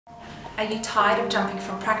Are you tired of jumping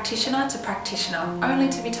from practitioner to practitioner only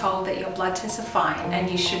to be told that your blood tests are fine and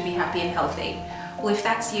you should be happy and healthy? Well, if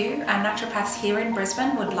that's you, our naturopaths here in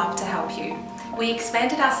Brisbane would love to help you. We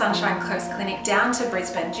expanded our Sunshine Coast clinic down to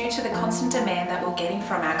Brisbane due to the constant demand that we're getting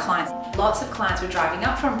from our clients. Lots of clients were driving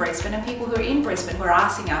up from Brisbane and people who are in Brisbane were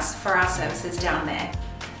asking us for our services down there.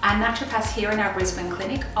 Our naturopaths here in our Brisbane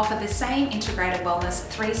clinic offer the same integrated wellness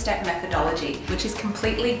 3-step methodology, which is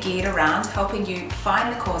completely geared around helping you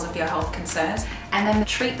find the cause of your health concerns and then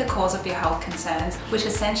treat the cause of your health concerns, which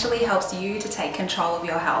essentially helps you to take control of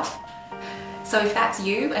your health. So if that's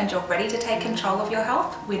you and you're ready to take control of your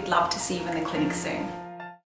health, we'd love to see you in the clinic soon.